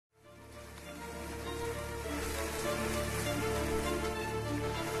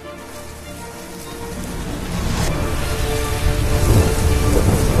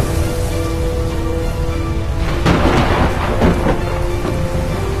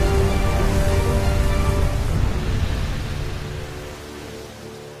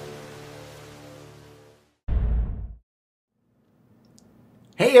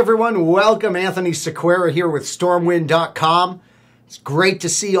Hey everyone, welcome. Anthony Sequeira here with Stormwind.com. It's great to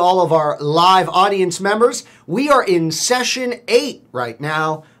see all of our live audience members. We are in session 8 right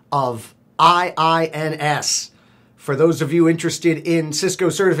now of IINS. For those of you interested in Cisco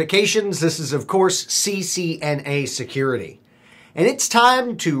certifications, this is of course CCNA security. And it's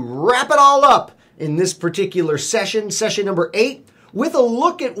time to wrap it all up in this particular session, session number 8, with a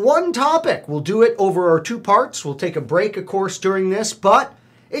look at one topic. We'll do it over our 2 parts. We'll take a break, of course, during this, but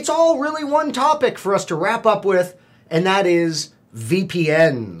it's all really one topic for us to wrap up with, and that is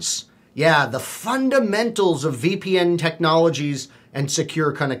VPNs. Yeah, the fundamentals of VPN technologies and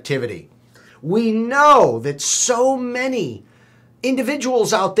secure connectivity. We know that so many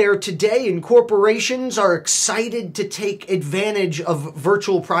individuals out there today and corporations are excited to take advantage of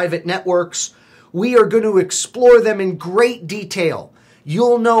virtual private networks. We are going to explore them in great detail.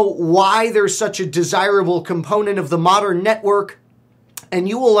 You'll know why they're such a desirable component of the modern network, and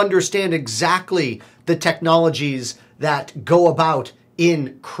you will understand exactly the technologies that go about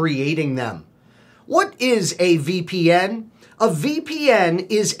in creating them. What is a VPN? A VPN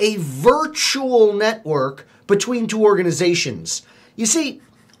is a virtual network between 2 organizations. You see,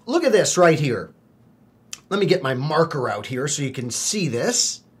 look at this right here. Let me get my marker out here so you can see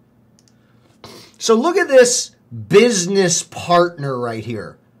this. So look at this business partner right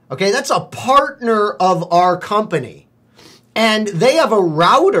here. Okay, that's a partner of our company. And they have a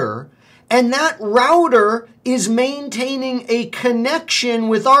router, and that router is maintaining a connection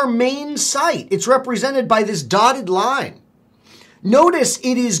with our main site. It's represented by this dotted line. Notice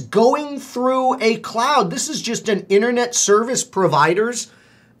it is going through a cloud. This is just an internet service provider's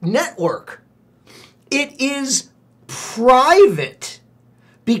network. It is private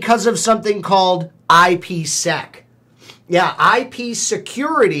because of something called IPsec. Yeah, IP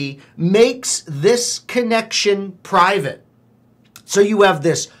security makes this connection private. So you have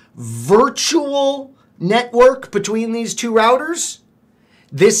this virtual network between these 2 routers.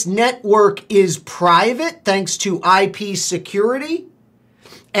 This network is private thanks to IP security,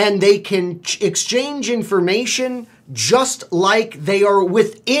 and they can exchange information just like they are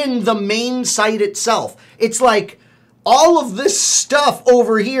within the main site itself. It's like all of this stuff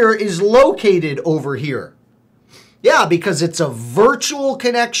over here is located over here. Yeah, because it's a virtual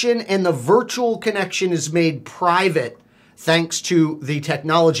connection, and the virtual connection is made private thanks to the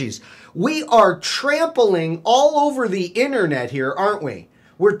technologies. We are trampling all over the internet here, aren't we?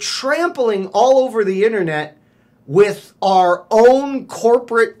 We're trampling all over the internet with our own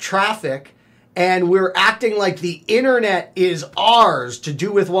corporate traffic, and we're acting like the internet is ours to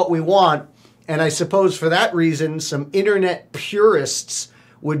do with what we want. And I suppose for that reason, some internet purists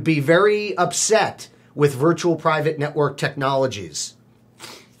would be very upset with virtual private network technologies.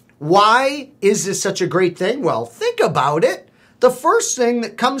 Why is this such a great thing? Well, think about it. The first thing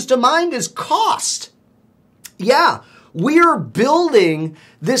that comes to mind is cost. Yeah, we're building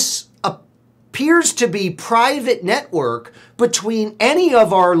this appears to be private network between any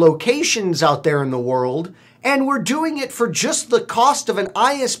of our locations out there in the world, and we're doing it for just the cost of an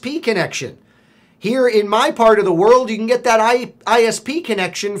ISP connection. Here in my part of the world, you can get that ISP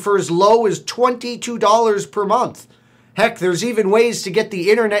connection for as low as $22 per month. Heck, there's even ways to get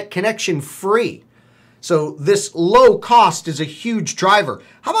the internet connection free. So this low cost is a huge driver.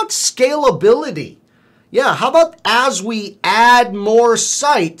 How about scalability? Yeah, how about as we add more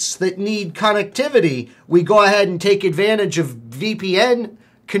sites that need connectivity, we go ahead and take advantage of VPN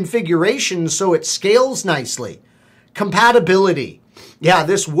configurations so it scales nicely. Compatibility. Yeah,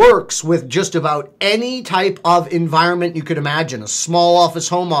 this works with just about any type of environment you could imagine. A small office,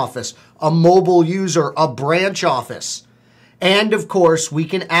 home office, a mobile user, a branch office. And of course, we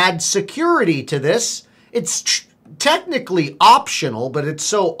can add security to this. It's technically optional, but it's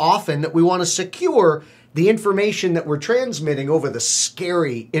so often that we want to secure the information that we're transmitting over the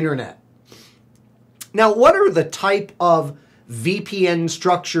scary internet. Now, what are the type of VPN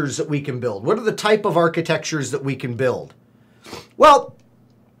structures that we can build? What are the type of architectures that we can build? Well,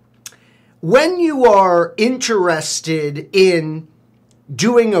 when you are interested in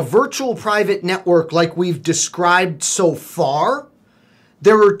doing a virtual private network like we've described so far,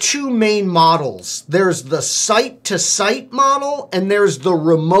 there are 2 main models. There's the site-to-site model, and there's the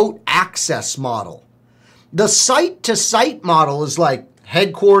remote access model. The site-to-site model is like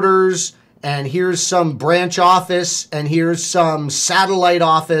headquarters, and here's some branch office, and here's some satellite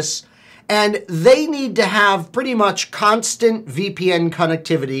office, and they need to have pretty much constant VPN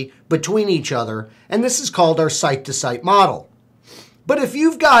connectivity between each other, and this is called our site-to-site model. But if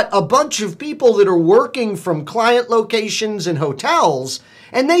you've got a bunch of people that are working from client locations and hotels,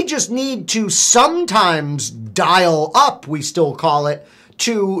 and they just need to sometimes dial up, we still call it,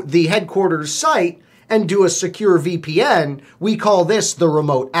 to the headquarters site and do a secure VPN, we call this the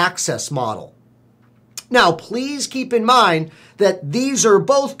remote access model. Now, please keep in mind that these are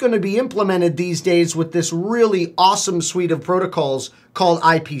both going to be implemented these days with this really awesome suite of protocols called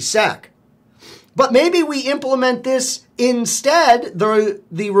IPsec. But maybe we implement this instead,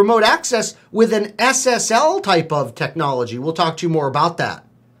 the remote access, with an SSL type of technology. We'll talk to you more about that.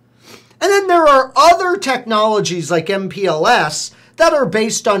 And then there are other technologies like MPLS that are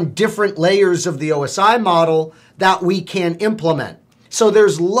based on different layers of the OSI model that we can implement. So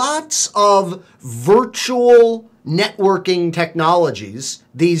there's lots of virtual networking technologies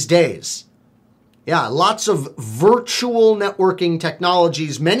these days. Yeah, lots of virtual networking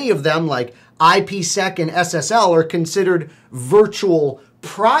technologies. Many of them, like IPsec and SSL, are considered virtual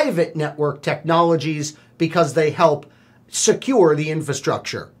private network technologies because they help secure the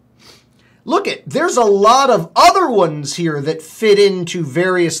infrastructure. Look, there's a lot of other ones here that fit into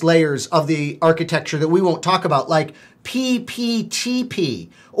various layers of the architecture that we won't talk about, like PPTP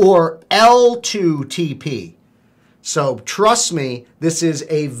or L2TP. So trust me, this is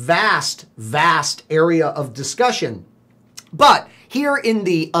a vast, vast area of discussion. But here in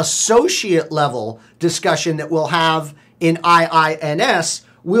the associate level discussion that we'll have in IINS,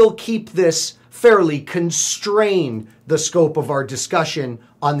 we'll keep this fairly constrained, the scope of our discussion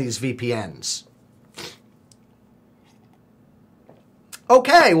on these VPNs.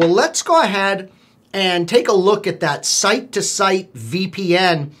 Okay, well, let's go ahead and take a look at that site-to-site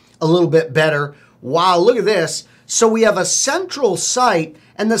VPN a little bit better. Wow, look at this. So we have a central site,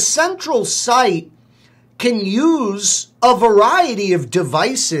 and the central site can use a variety of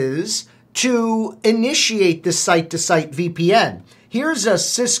devices to initiate the site-to-site VPN. Here's a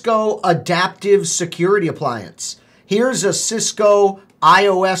Cisco Adaptive Security Appliance. Here's a Cisco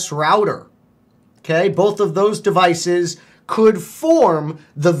iOS router. Okay, both of those devices could form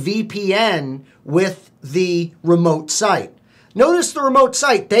the VPN with the remote site. Notice the remote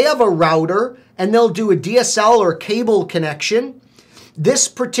site, they have a router and they'll do a DSL or cable connection. This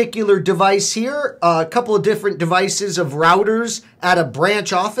particular device here, a couple of different devices of routers at a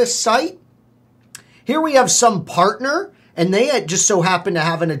branch office site. Here we have some partner, and they just so happen to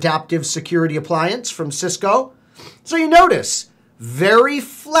have an adaptive security appliance from Cisco. So you notice, very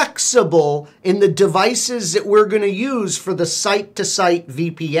flexible in the devices that we're going to use for the site-to-site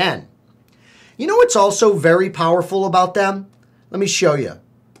VPN. You know what's also very powerful about them? Let me show you.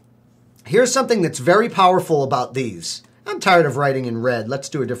 Here's something that's very powerful about these. I'm tired of writing in red. Let's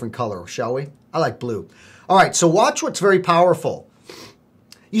do a different color, shall we? I like blue. All right, so watch what's very powerful.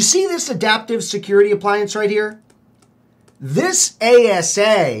 You see this adaptive security appliance right here? This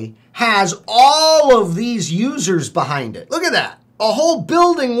ASA has all of these users behind it. Look at that. A whole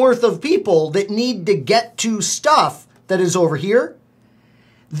building worth of people that need to get to stuff that is over here.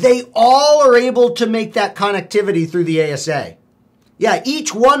 They all are able to make that connectivity through the ASA. Yeah,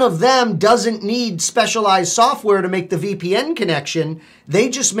 each one of them doesn't need specialized software to make the VPN connection. They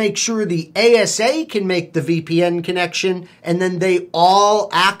just make sure the ASA can make the VPN connection, and then they all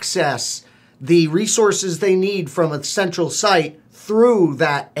access the resources they need from a central site through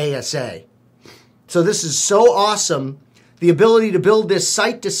that ASA. So this is so awesome, the ability to build this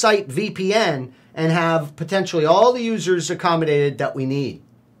site-to-site VPN and have potentially all the users accommodated that we need.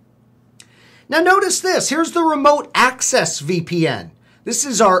 Now notice this, here's the remote access VPN. This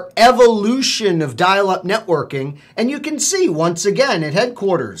is our evolution of dial-up networking, and you can see once again at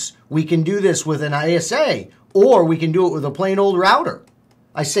headquarters, we can do this with an ASA, or we can do it with a plain old router.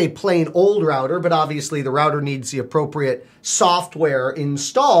 I say plain old router, but obviously the router needs the appropriate software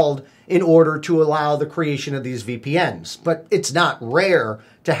installed in order to allow the creation of these VPNs. But it's not rare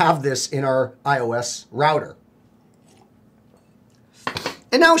to have this in our iOS router.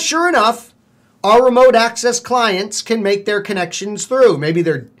 And now, sure enough, our remote access clients can make their connections through. Maybe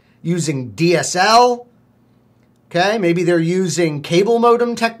they're using DSL, okay? Maybe they're using cable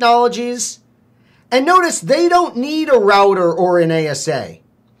modem technologies. And notice they don't need a router or an ASA.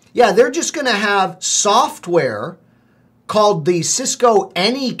 Yeah, they're just going to have software called the Cisco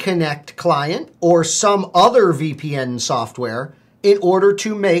AnyConnect client or some other VPN software in order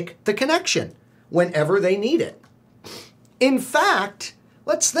to make the connection whenever they need it. In fact,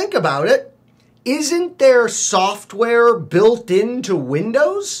 let's think about it. Isn't there software built into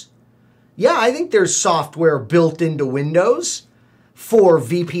Windows? Yeah, I think there's software built into Windows for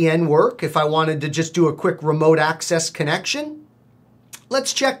VPN work if I wanted to just do a quick remote access connection.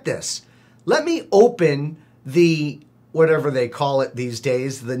 Let's check this. Let me open the, whatever they call it these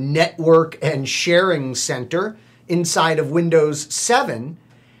days, the Network and Sharing Center inside of Windows 7.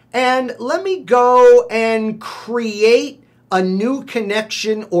 And let me go and create a new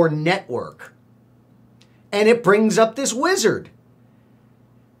connection or network. And it brings up this wizard.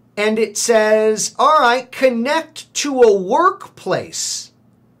 And it says, all right, connect to a workplace.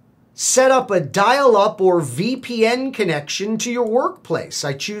 Set up a dial-up or VPN connection to your workplace.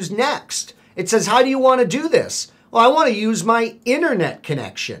 I choose next. It says, how do you want to do this? Well, I want to use my internet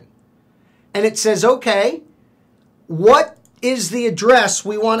connection. And it says, okay, what is the address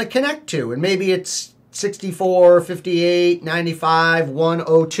we want to connect to? And maybe it's 64, 58, 95,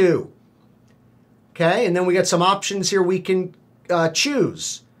 102. Okay, and then we got some options here we can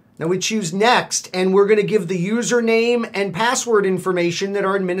choose. Then we choose next, and we're going to give the username and password information that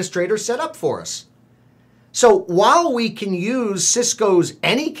our administrator set up for us. So while we can use Cisco's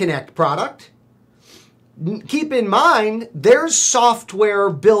AnyConnect product, keep in mind there's software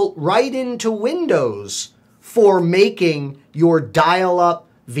built right into Windows for making your dial-up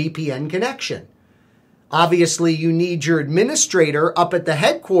VPN connection. Obviously, you need your administrator up at the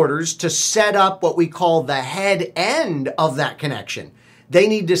headquarters to set up what we call the head end of that connection. They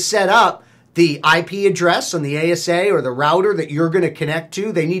need to set up the IP address on the ASA or the router that you're going to connect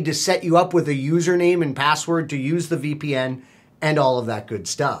to. They need to set you up with a username and password to use the VPN and all of that good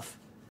stuff.